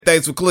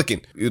thanks for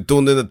clicking. You're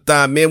tuned in to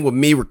Time In with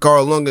me,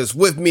 Ricardo Lungus.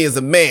 With me is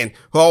a man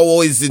who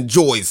always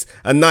enjoys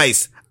a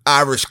nice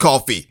Irish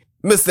coffee.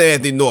 Mr.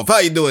 Anthony North, how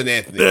you doing,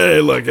 Anthony?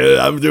 Hey, look,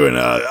 I'm doing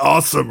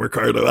awesome,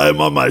 Ricardo. I'm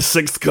on my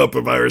 6th cup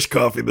of Irish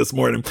coffee this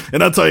morning.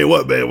 And I'll tell you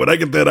what, man, when I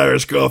get that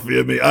Irish coffee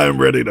in me, I am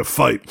ready to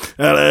fight.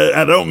 And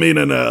I don't mean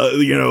in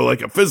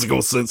like a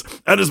physical sense.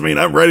 I just mean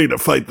I'm ready to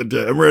fight the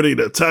day. I'm ready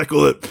to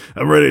tackle it.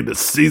 I'm ready to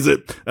seize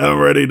it. I'm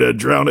ready to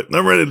drown it.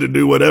 I'm ready to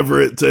do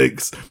whatever it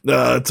takes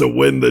to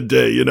win the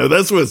day.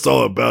 That's what it's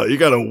all about. You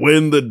got to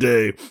win the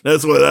day.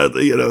 That's what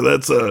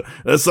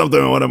that's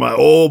something one of my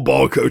old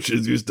ball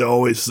coaches used to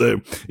always say.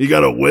 You got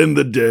to win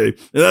the day.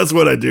 And that's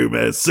what I do,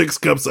 man. 6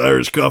 cups of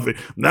Irish coffee.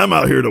 And I'm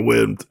out here to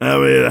win. I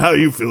mean, how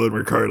you feeling,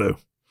 Ricardo?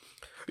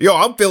 Yo,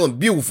 I'm feeling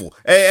beautiful.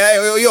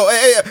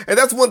 Hey, and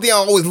that's one thing I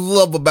always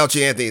love about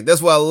you, Anthony.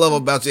 That's what I love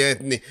about you,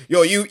 Anthony.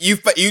 Yo, you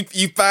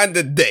find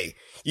the day.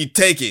 You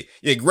take it.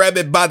 You grab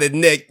it by the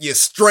neck. You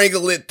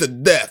strangle it to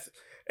death.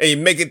 And you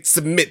make it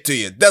submit to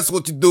you. That's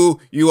what you do.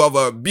 You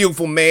are a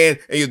beautiful man,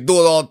 and you do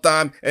it all the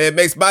time. And it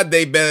makes my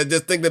day better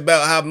just thinking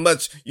about how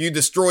much you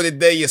destroy the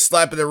day. You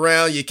slap it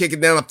around. You kick it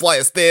down a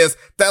flight of stairs.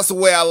 That's the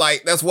way I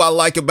like. That's what I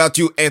like about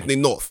you, Anthony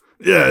North.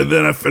 Yeah, and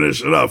then I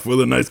finish it off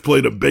with a nice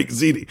plate of baked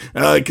ziti,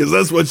 because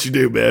that's what you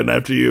do, man.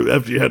 After you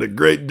had a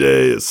great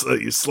day,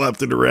 you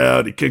slapped it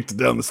around, you kicked it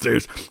down the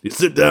stairs, you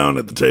sit down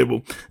at the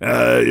table,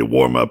 you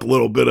warm up a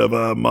little bit of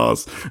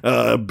moss,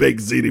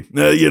 baked ziti.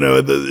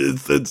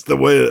 It's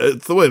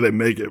the way they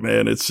make it,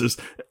 man. It's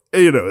just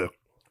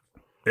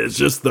It's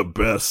just the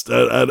best.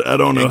 I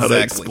don't know how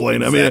to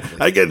explain. Exactly. I mean,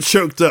 I get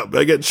choked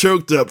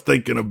up.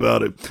 Thinking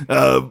about it.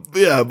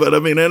 But I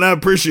mean, and I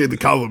appreciate the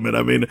compliment.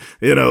 I mean,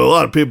 a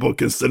lot of people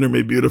consider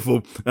me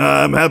beautiful.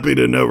 I'm happy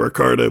to know,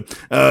 Ricardo.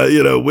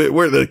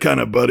 We're the kind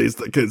of buddies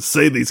that can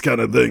say these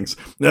kind of things.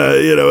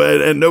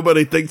 And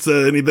nobody thinks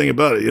anything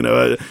about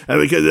it.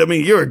 Because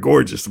you're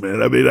gorgeous,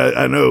 man. I mean,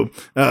 I know,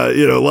 a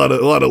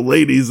lot of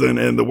ladies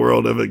in the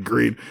world have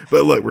agreed.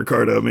 But look,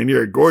 Ricardo, I mean,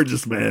 you're a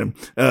gorgeous man,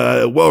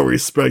 well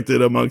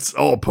respected amongst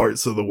all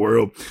parts of the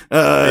world.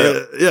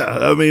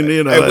 I mean,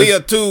 and we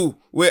are two.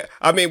 What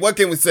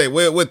can we say?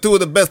 We're two of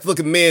the best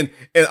looking men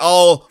in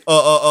all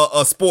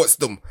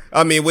sportsdom.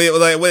 I mean,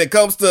 when it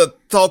comes to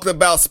talking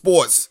about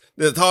sports,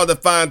 it's hard to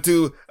find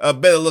two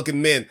better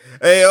looking men.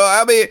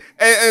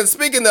 And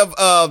speaking of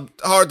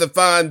hard to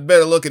find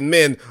better looking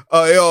men,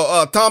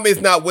 Tommy's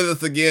not with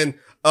us again.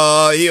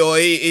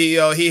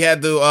 He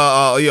had to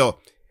I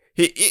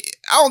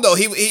don't know.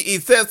 He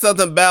said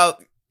something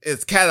about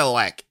his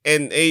Cadillac,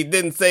 and he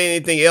didn't say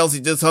anything else.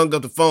 He just hung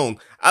up the phone.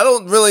 I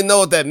don't really know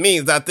what that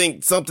means. I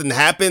think something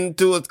happened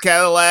to his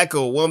Cadillac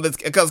or one of his,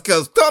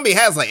 because Tommy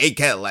has like 8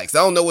 Cadillacs.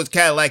 I don't know which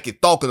Cadillac he's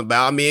talking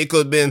about. I mean, it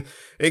could be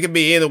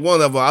any one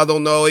of them. I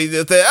don't know. He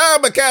just said,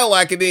 I'm a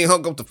Cadillac, and then he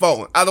hung up the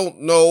phone. I don't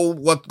know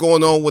what's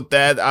going on with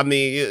that. I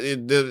mean,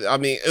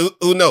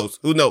 who knows?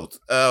 Who knows?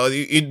 Do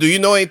you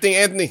know anything,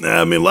 Anthony?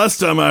 I mean,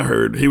 last time I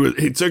heard,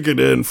 he took it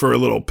in for a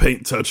little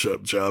paint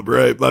touch-up job,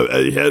 right?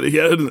 He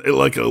had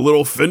like a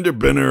little fender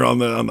bender on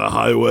the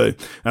highway.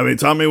 I mean,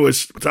 Tommy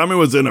was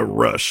in a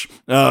rush,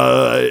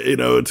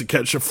 to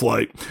catch a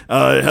flight.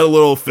 Had a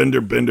little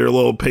fender bender, a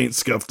little paint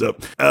scuffed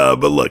up.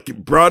 But look, you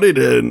brought it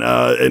in,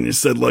 and you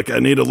said, look, I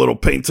need a little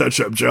paint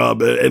touch-up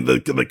job, and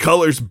the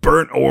color's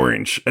burnt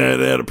orange,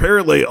 and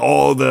apparently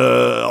all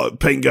the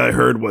paint guy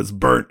heard was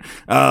burnt,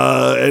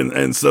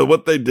 and so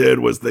what they did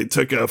was they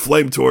took a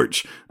flame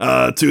torch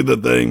to the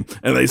thing,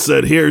 and they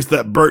said, here's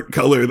that burnt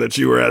color that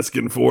you were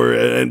asking for,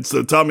 and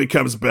so Tommy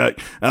comes back,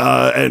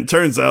 and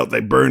turns out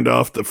they burned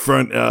off the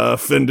front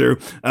fender,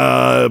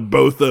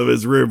 both of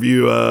his rear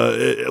view,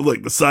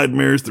 the side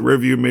mirrors, the rear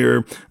view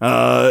mirror,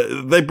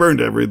 they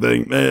burned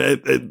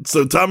everything,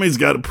 so Tommy's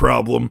got a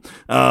problem.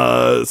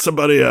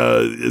 Somebody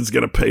is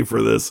going to pay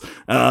for this,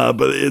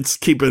 but it's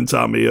keeping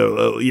Tommy, a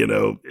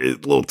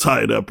little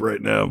tied up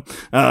right now.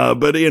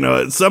 But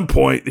at some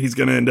point he's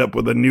going to end up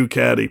with a new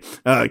caddy.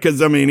 Because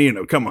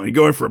come on, you're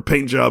going for a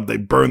paint job, they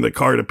burn the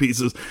car to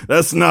pieces.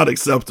 That's not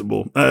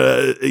acceptable.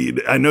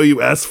 I know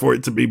you asked for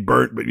it to be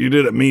burnt, but you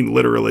didn't mean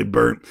literally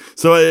burnt.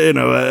 So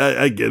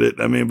I get it.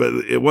 I mean, but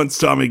once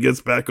Tommy gets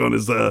back on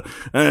his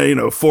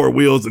 4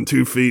 wheels and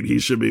 2 feet, he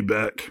should be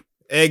back.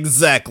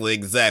 Exactly.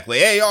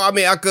 Hey,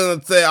 I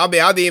couldn't say, I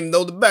didn't even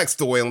know the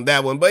backstory on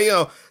that one.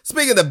 But,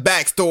 speaking of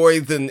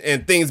backstories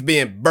and things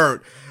being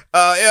burnt,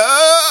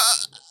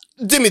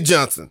 Jimmy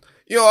Johnson.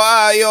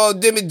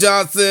 Jimmy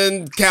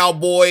Johnson,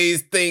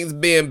 Cowboys, things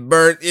being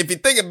burnt. If you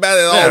think about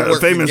it, all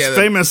works together.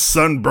 Famous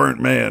sunburnt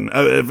man.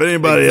 If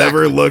anybody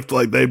ever looked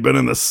like they've been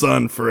in the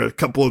sun for a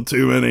couple of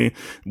too many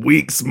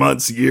weeks,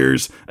 months,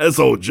 years, that's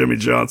old Jimmy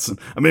Johnson.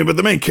 I mean, but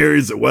the man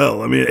carries it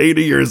well. I mean,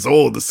 80 years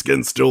old, the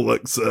skin still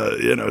looks,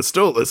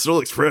 still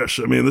looks fresh.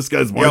 I mean, this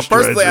guy's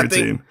moisturizer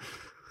routine.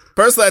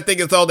 Personally, I think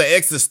it's all the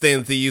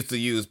Existence he used to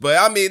use, but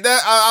I mean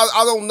that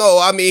I don't know.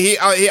 I mean,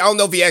 I don't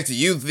know if he actually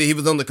used it. He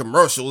was on the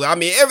commercial. I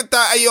mean, every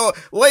time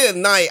late at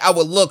night, I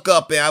would look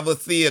up and I would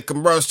see a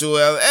commercial.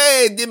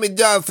 Hey, Jimmy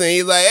Johnson.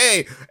 He's like,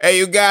 hey,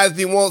 you guys,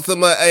 you want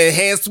some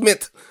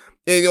enhancement?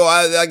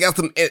 I got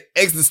some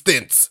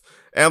Existence.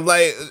 And I'm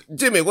like,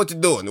 Jimmy, what you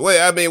doing?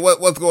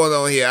 What's going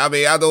on here? I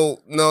mean, I don't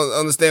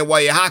understand why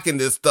you're hawking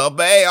this stuff,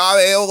 but hey,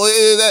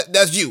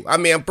 that's you. I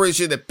mean, I'm pretty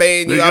sure they're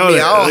paying you. They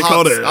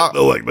called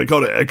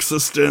it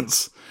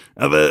existence.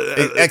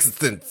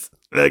 Existence.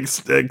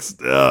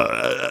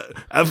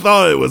 I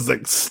thought it was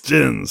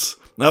extends.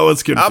 I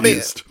was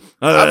confused.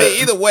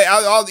 Either way,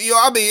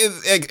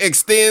 it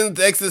extends,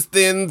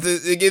 existence.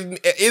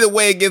 Either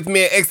way, it gives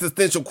me an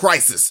existential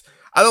crisis.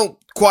 I don't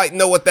quite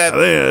know what that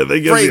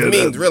phrase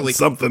means, really.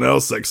 Something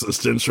else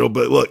existential.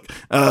 But look,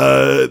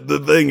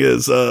 the thing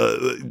is,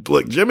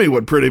 look, Jimmy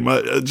would pretty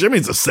much,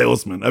 Jimmy's a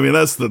salesman. I mean,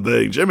 that's the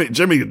thing.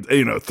 Jimmy,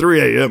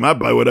 3 a.m., I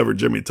buy whatever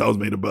Jimmy tells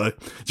me to buy.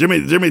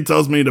 Jimmy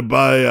tells me to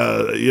buy,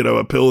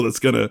 a pill that's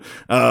going to,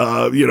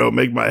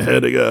 make my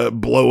head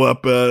blow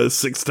up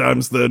 6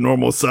 times the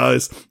normal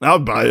size. I'll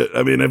buy it.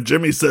 I mean, if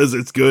Jimmy says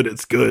it's good,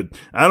 it's good.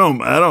 I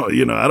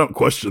don't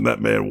question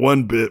that man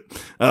one bit.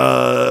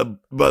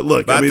 But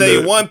look, I tell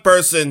you one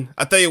person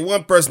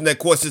that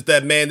questions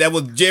that man. That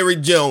was Jerry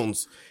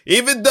Jones.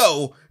 Even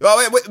though,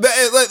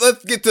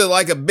 let's get to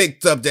like a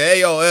big subject.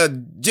 Hey,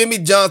 Jimmy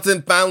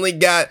Johnson finally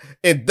got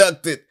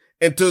inducted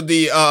into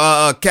the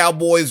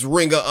Cowboys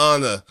Ring of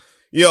Honor.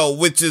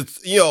 Which is,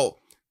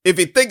 if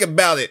you think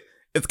about it,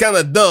 it's kind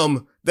of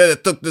dumb that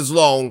it took this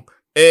long.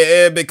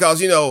 Because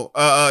Troy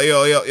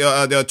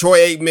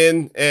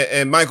Aikman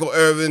and Michael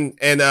Irvin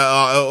and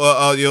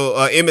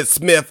Emmitt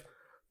Smith,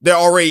 they're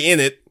already in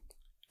it.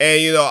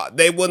 And,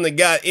 they wouldn't have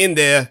got in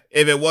there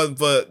if it wasn't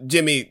for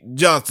Jimmy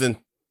Johnson.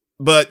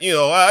 But,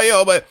 Jerry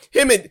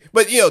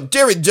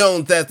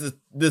Jones has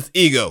this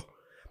ego.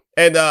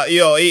 And,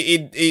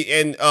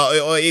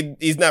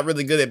 he's not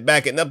really good at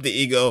backing up the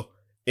ego,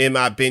 in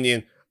my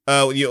opinion.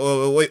 What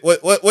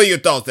are your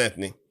thoughts,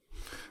 Anthony?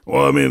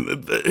 Well, I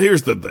mean,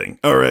 here's the thing.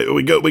 All right,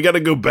 we got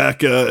to go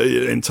back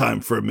in time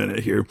for a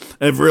minute here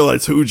and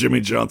realize who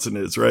Jimmy Johnson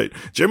is. Right,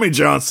 Jimmy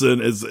Johnson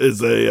is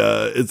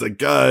a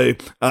guy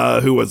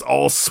who was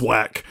all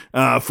SWAC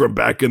from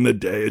back in the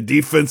day, a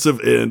defensive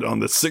end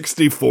on the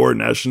 '64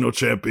 national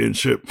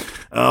championship,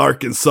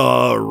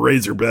 Arkansas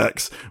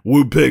Razorbacks,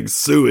 Woo Pig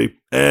Suey.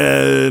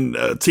 And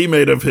a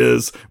teammate of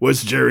his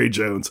was Jerry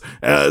Jones.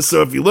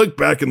 So if you look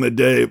back in the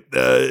day,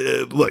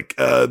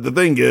 the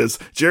thing is,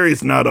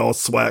 Jerry's not all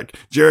SWAC.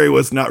 Jerry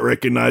was not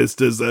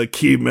recognized as a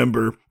key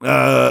member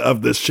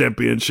of this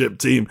championship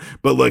team.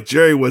 But look,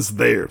 Jerry was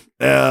there,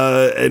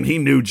 and he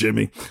knew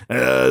Jimmy.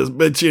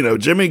 But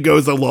Jimmy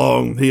goes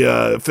along. He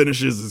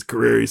finishes his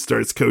career. He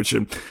starts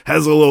coaching.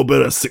 Has a little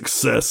bit of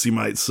success, you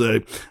might say.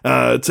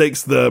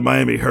 Takes the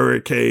Miami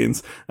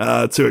Hurricanes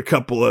to a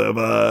couple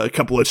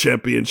of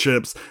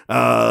championships.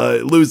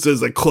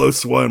 Loses a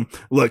close one.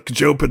 Look,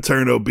 Joe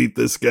Paterno beat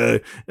this guy.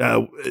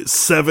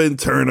 7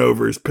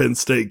 turnovers Penn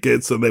State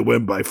gets, and they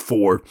win by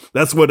 4.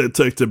 That's what it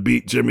took to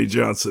beat Jimmy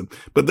Johnson.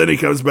 But then he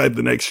comes back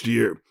the next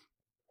year.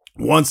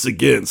 Once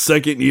again,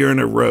 second year in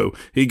a row,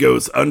 he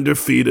goes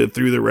undefeated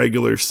through the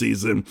regular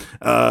season,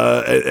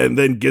 and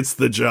then gets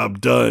the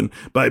job done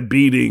by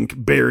beating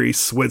Barry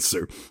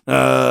Switzer.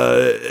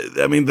 This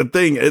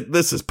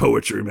is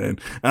poetry, man.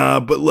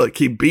 But look,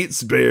 he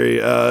beats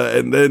Barry,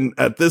 and then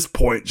at this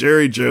point,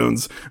 Jerry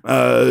Jones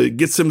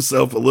gets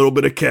himself a little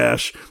bit of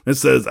cash and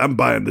says, I'm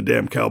buying the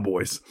damn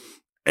Cowboys.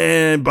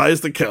 And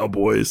buys the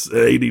Cowboys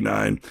at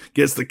 89,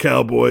 gets the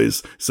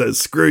Cowboys, says,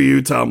 screw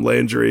you, Tom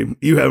Landry.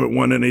 You haven't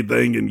won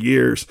anything in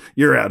years.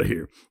 You're out of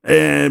here.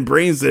 And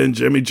brings in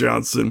Jimmy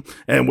Johnson.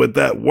 And with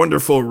that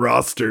wonderful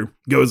roster,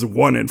 goes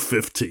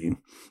 1-15.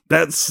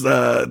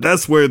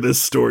 That's where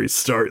this story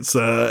starts.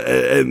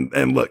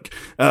 And look,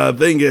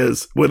 thing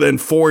is, within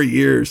 4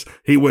 years,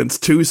 he wins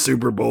 2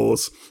 Super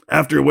Bowls.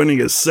 After winning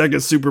his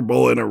 2nd Super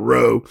Bowl in a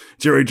row,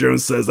 Jerry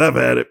Jones says, I've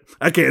had it.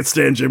 I can't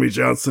stand Jimmy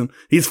Johnson.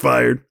 He's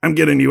fired. I'm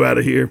getting you out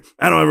of here.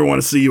 I don't ever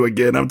want to see you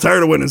again. I'm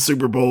tired of winning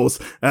Super Bowls.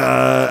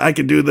 I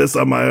can do this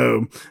on my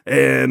own.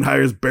 And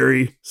hires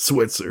Barry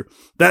Switzer.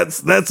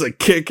 That's a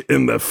kick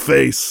in the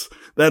face.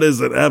 That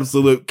is an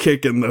absolute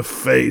kick in the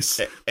face.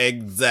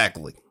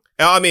 Exactly.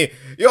 I mean,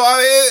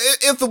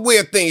 it's a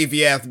weird thing if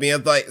you ask me.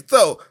 It's like,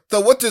 so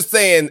what you're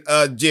saying,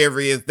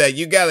 Jerry, is that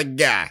you got a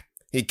guy.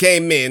 He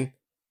came in.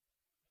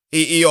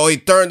 He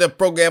turned the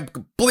program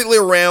completely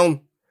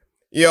around.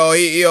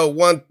 He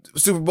won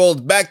Super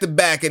Bowls back to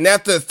back, and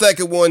after the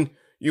second one,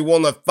 you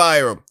want to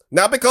fire him.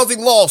 Not because he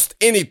lost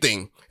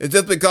anything. It's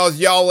just because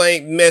y'all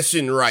ain't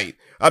meshing right.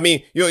 I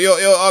mean, do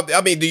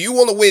you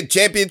want to win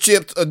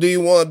championships, or do you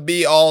want to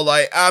be all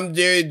like, I'm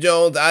Jerry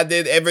Jones, I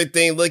did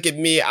everything, look at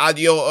me,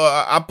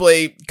 I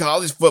played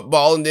college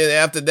football, and then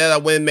after that I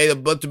went and made a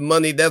bunch of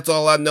money, that's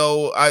all I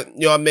know, I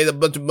made a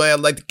bunch of money, I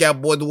like the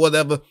Cowboys or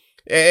whatever.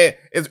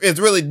 It's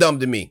really dumb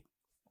to me.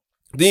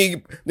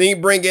 Then you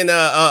bring in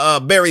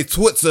Barry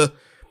Switzer,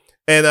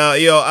 and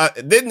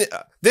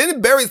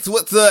didn't Barry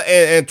Switzer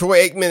and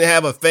Troy Aikman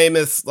have a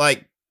famous,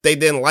 like, they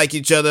didn't like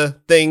each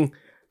other thing?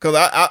 Cause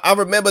I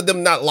remember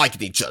them not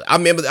liking each other. I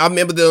remember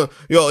the,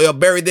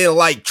 Barry didn't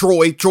like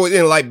Troy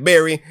didn't like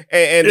Barry,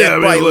 and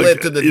that probably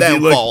led to the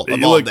downfall of all that.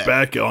 You look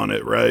back on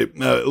it, right?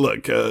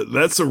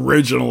 That's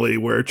originally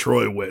where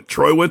Troy went.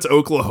 Troy went to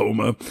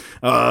Oklahoma,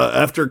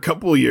 after a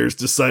couple of years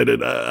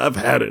decided, I've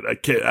had it.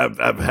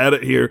 I've had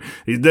it here.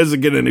 He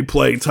doesn't get any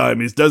playing time.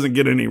 He doesn't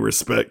get any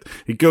respect.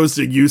 He goes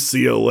to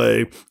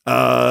UCLA,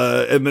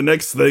 and the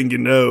next thing you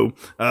know,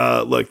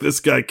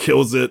 this guy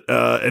kills it,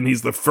 and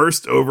he's the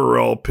first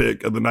overall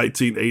pick of the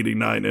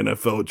 1989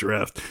 NFL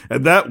draft.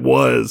 And that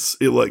was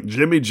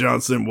Jimmy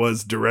Johnson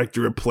was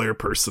director of player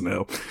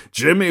personnel.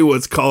 Jimmy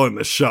was calling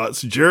the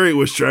shots. Jerry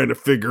was trying to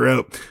figure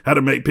out how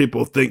to make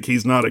people think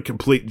he's not a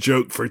complete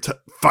joke for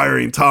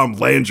firing Tom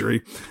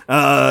Landry.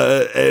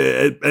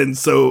 And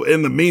so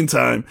in the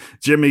meantime,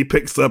 Jimmy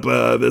picks up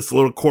this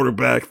little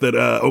quarterback that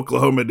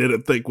Oklahoma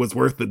didn't think was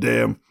worth the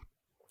damn.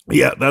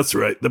 Yeah, that's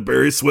right. The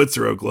Barry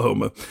Switzer,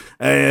 Oklahoma,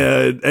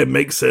 and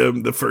makes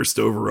him the first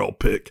overall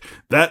pick.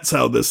 That's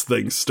how this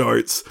thing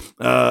starts.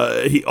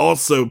 He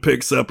also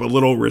picks up a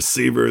little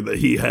receiver that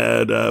he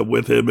had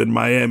with him in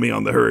Miami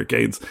on the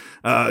Hurricanes,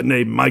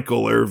 named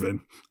Michael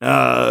Irvin.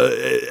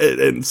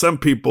 And some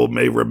people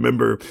may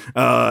remember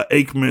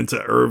Aikman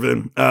to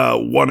Irvin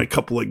won a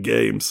couple of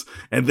games,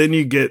 and then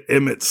you get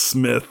Emmitt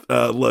Smith.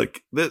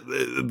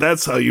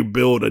 That's how you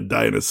build a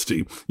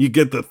dynasty. You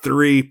get the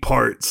three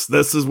parts.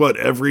 This is what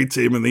every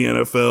team in the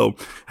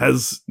NFL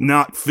has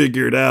not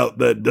figured out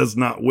that does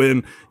not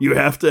win. You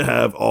have to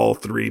have all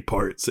three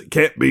parts. It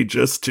can't be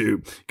just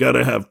two. Got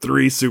to have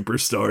three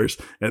superstars,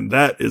 and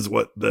that is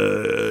what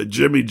the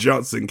Jimmy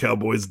Johnson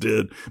Cowboys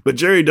did. But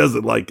Jerry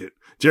doesn't like it.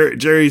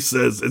 Jerry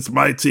says, it's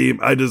my team.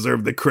 I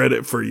deserve the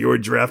credit for your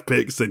draft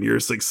picks and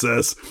your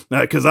success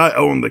because I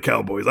own the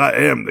Cowboys. I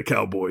am the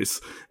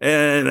Cowboys.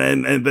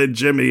 And then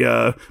Jimmy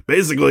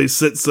basically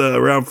sits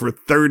around for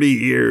 30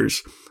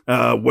 years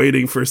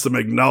waiting for some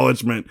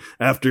acknowledgement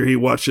after he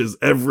watches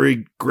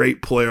every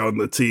great player on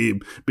the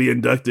team be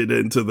inducted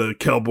into the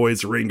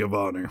Cowboys Ring of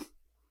Honor.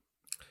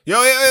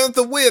 It's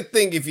a weird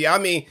thing he's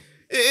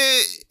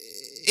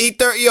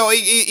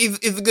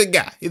a good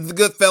guy. He's a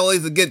good fella.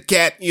 He's a good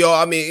cat. He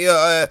got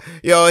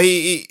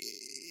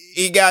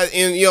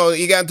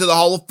into the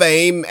Hall of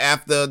Fame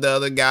after the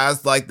other guys.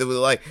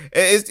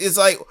 It's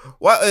like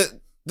what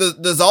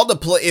does all the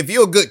play? If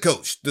you're a good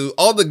coach, do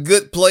all the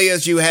good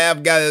players you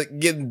have got to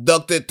get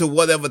inducted to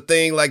whatever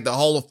thing like the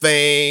Hall of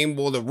Fame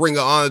or the Ring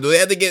of Honor? Do they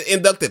have to get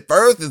inducted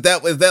first? Is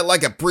that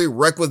like a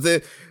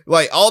prerequisite?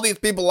 Like all these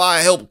people I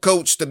help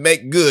coach to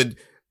make good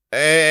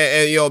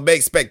and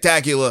make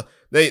spectacular.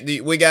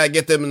 We gotta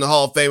get them in the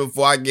Hall of Fame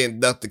before I get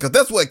inducted, because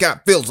that's what it kind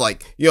of feels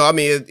like.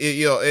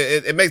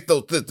 It makes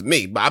no sense to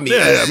me. But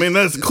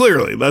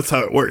that's how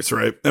it works,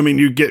 right? I mean,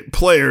 you get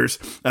players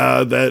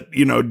that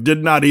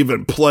did not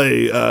even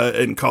play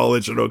in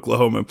college at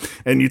Oklahoma,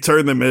 and you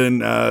turn them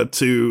in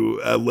to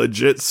a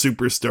legit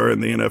superstar in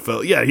the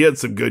NFL. Yeah, he had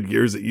some good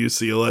years at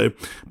UCLA,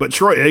 but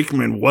Troy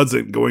Aikman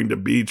wasn't going to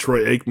be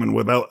Troy Aikman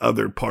without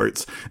other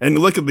parts. And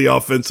look at the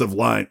offensive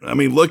line. I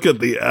mean, look at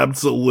the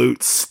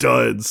absolute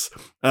studs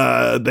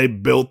they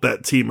built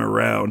that team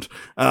around.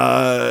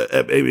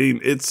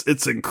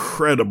 It's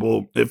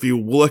incredible if you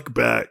look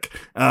back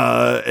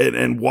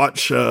and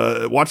watch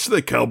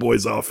the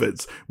Cowboys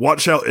offense.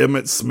 Watch how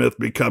Emmitt Smith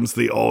becomes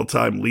the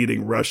all-time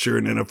leading rusher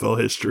in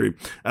NFL history.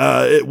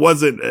 It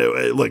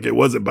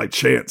wasn't by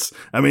chance.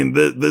 I mean,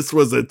 this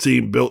was a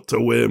team built to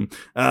win.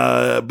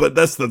 But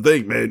that's the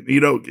thing, man.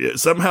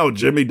 Somehow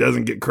Jimmy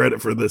doesn't get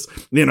credit for this.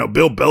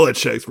 Bill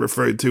Belichick's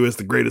referred to as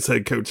the greatest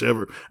head coach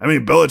ever. I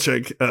mean,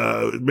 Belichick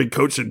been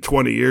coaching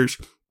 20 years.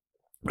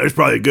 There's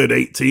probably a good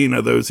 18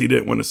 of those he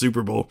didn't win a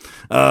Super Bowl.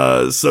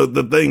 So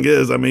the thing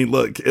is, I mean,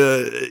 look,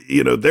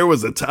 there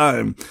was a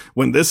time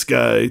when this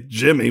guy,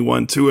 Jimmy,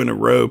 won 2 in a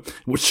row,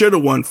 should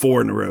have won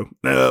 4 in a row.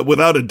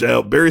 Without a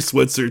doubt, Barry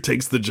Switzer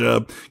takes the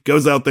job,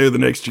 goes out there the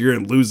next year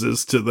and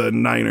loses to the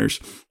Niners.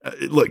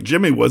 Look,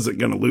 Jimmy wasn't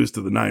going to lose to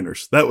the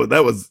Niners. That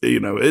was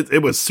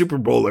it was Super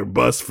Bowl or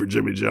bust for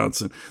Jimmy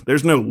Johnson.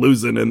 There's no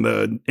losing in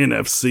the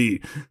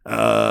NFC.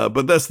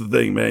 But that's the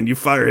thing, man. You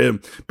fire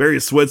him,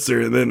 Barry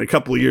Switzer, and then a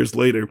couple of years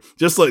later,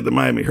 just like the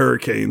Miami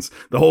Hurricanes,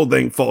 the whole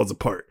thing falls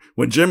apart.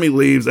 When Jimmy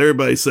leaves,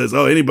 everybody says,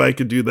 "Oh, anybody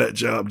could do that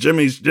job."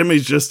 Jimmy's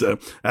just a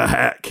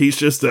hack. He's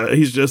just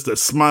a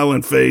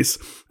smiling face,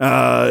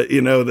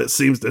 that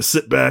seems to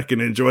sit back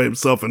and enjoy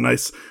himself a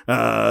nice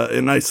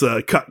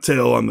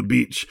cocktail on the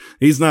beach.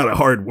 He's not a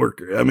hard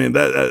worker. I mean,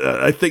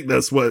 I think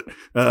that's what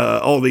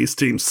all these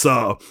teams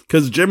saw,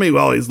 because Jimmy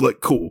always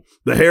looked cool.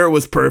 The hair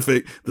was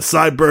perfect. The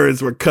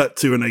sideburns were cut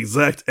to an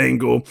exact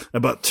angle,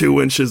 about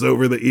 2 inches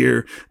over the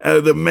ear.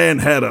 The man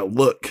had a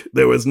look.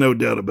 There was no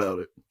doubt about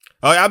it.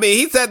 I mean,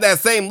 he's had that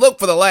same look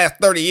for the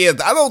last 30 years.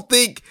 I don't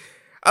think,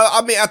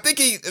 I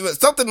think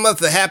something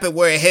must have happened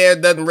where his hair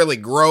doesn't really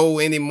grow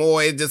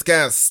anymore. It just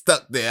kind of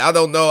stuck there. I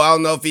don't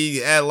know if he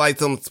had like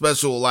some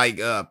special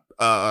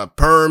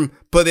perm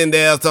put in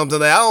there or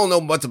something. I don't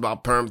know much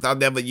about perms. I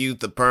never used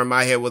the perm.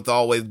 My hair was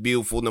always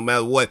beautiful no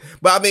matter what.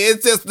 But I mean,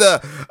 it's just I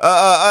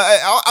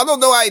don't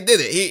know how he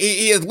did it.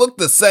 He has looked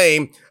the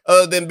same,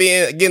 other than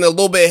getting a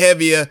little bit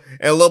heavier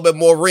and a little bit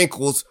more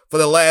wrinkles for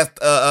the last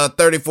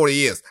 30, 40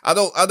 years.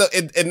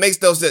 It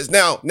makes no sense.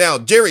 Now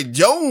Jerry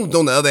Jones,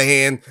 on the other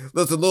hand,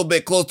 looks a little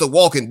bit close to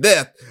walking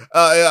death.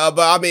 But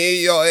I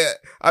mean,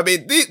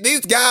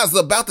 these guys are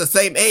about the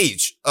same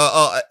age.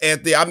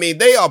 Anthony. I mean,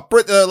 they are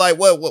pretty, like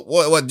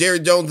what Jerry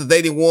Jones is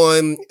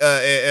 81,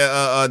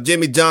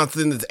 Jimmy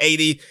Johnson is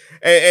 80,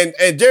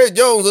 and Jerry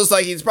Jones looks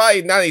like he's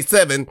probably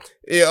 97.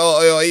 He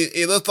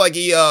looks like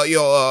he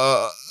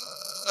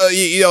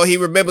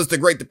remembers the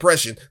Great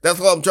Depression. That's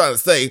what I'm trying to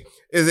say.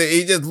 Is that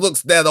he just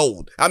looks that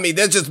old. I mean,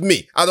 that's just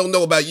me. I don't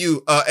know about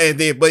you,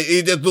 Anthony, but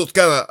he just looks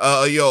kind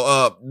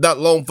of, not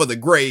long for the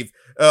grave.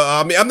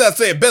 I mean, I'm not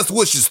saying best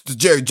wishes to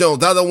Jerry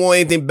Jones. I don't want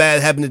anything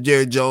bad happen to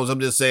Jerry Jones.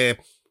 I'm just saying,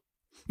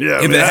 yeah,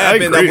 I mean, I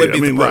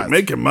agree. Like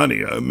making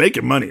money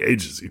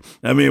ages you.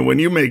 I mean, when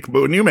you make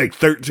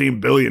 $13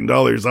 billion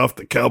off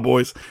the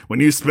Cowboys, when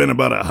you spend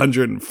about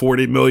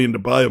 $140 million to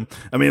buy them,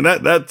 I mean,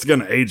 that's going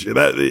to age you.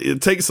 It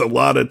takes a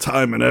lot of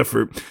time and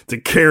effort to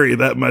carry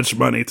that much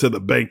money to the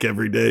bank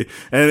every day.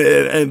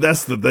 And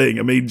that's the thing.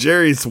 I mean,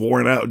 Jerry's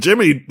worn out.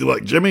 Jimmy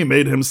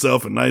made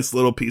himself a nice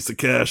little piece of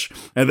cash.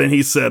 And then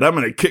he said, I'm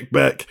going to kick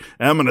back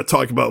and I'm going to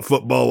talk about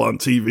football on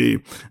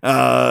TV,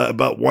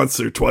 about once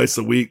or twice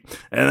a week.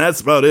 And that's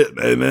about it.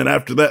 And then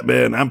after that,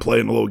 man, I'm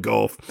playing a little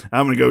golf.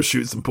 I'm gonna go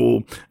shoot some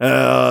pool,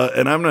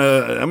 and I'm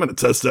gonna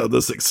test out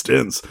this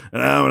extends,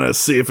 and I'm gonna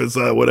see if it's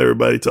what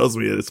everybody tells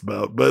me it's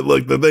about. But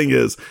look, the thing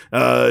is,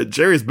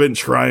 Jerry's been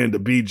trying to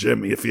be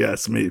Jimmy, if you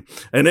ask me,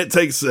 and it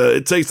takes a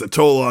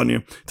toll on you.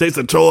 It takes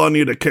a toll on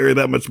you to carry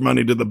that much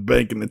money to the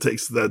bank, and it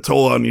takes the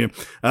toll on you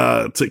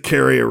to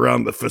carry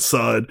around the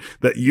facade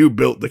that you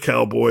built the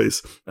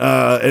Cowboys,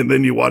 and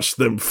then you watch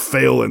them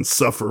fail and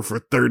suffer for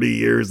 30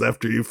 years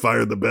after you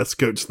fired the best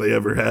coach they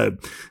ever had.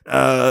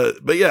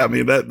 But yeah, I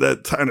mean,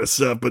 that kind of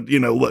stuff. But,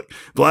 look,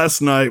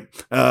 last night,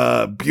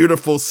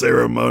 beautiful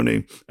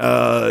ceremony,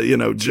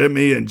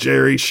 Jimmy and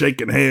Jerry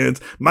shaking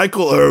hands.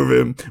 Michael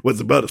Irvin was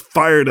about as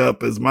fired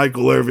up as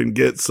Michael Irvin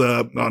gets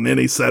on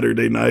any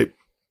Saturday night.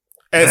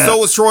 And so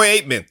was Troy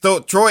Aikman.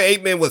 So Troy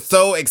Aikman was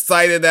so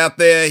excited out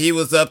there. He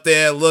was up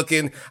there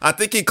looking. I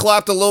think he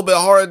clapped a little bit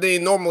harder than he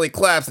normally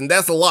claps, and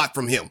that's a lot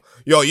from him.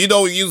 You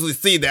don't usually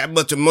see that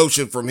much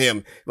emotion from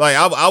him. Like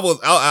I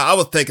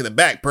was taken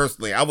aback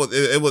personally. It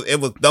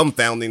was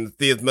dumbfounding to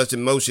see as much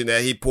emotion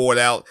that he poured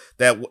out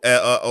that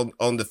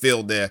on the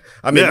field there.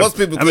 I mean, most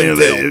people couldn't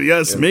tell.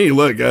 Yes, me.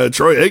 Look,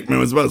 Troy Aikman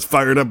was about as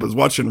fired up as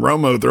watching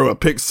Romo throw a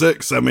pick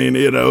six. I mean,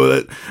 if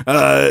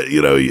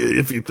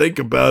you think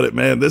about it,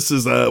 man, this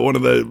is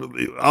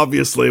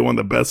obviously one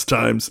of the best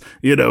times,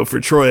 for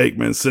Troy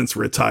Aikman since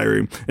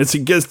retiring. As he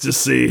gets to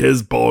see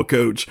his ball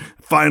coach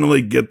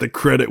finally get the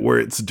credit where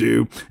it's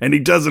due, and he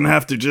doesn't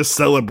have to just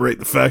celebrate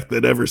the fact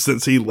that ever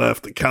since he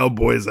left, the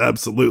Cowboys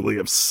absolutely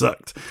have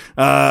sucked.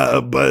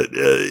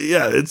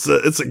 It's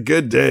a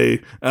good day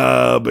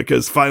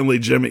because finally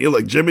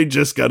Jimmy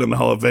just got in the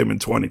Hall of Fame in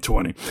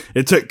 2020.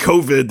 It took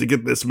COVID to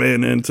get this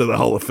man into the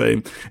Hall of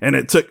Fame, and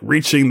it took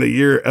reaching the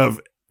year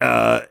of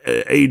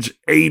age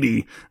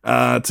 80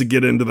 to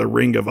get into the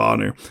Ring of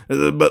Honor.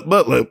 But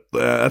look,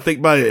 I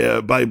think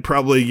by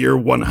probably year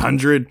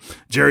 100,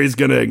 Jerry's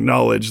going to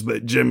acknowledge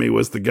that Jimmy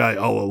was the guy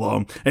all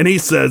along. And he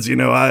says,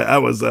 I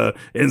was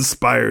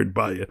inspired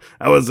by you.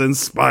 I was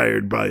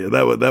inspired by you.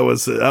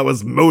 I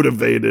was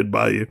motivated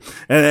by you.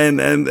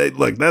 And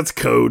look, that's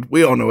code.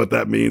 We all know what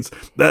that means.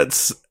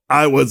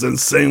 I was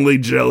insanely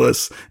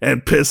jealous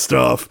and pissed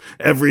off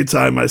every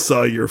time I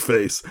saw your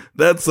face.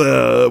 That's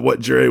what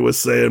Jerry was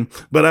saying,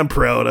 but I'm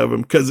proud of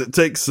him because it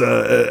takes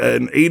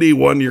an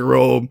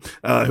 81-year-old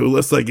who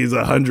looks like he's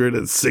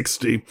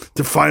 160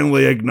 to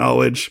finally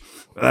acknowledge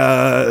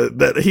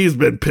that he's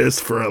been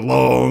pissed for a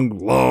long,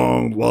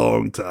 long,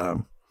 long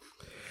time.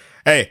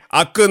 Hey,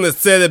 I couldn't have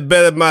said it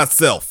better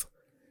myself.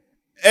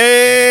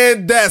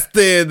 And that's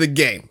the end of the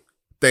game.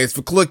 Thanks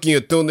for clicking or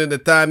tuning in to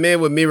Time In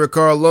with me,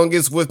 Ricardo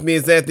Lungus. With me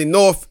is Anthony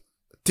North,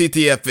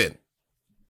 TTFN.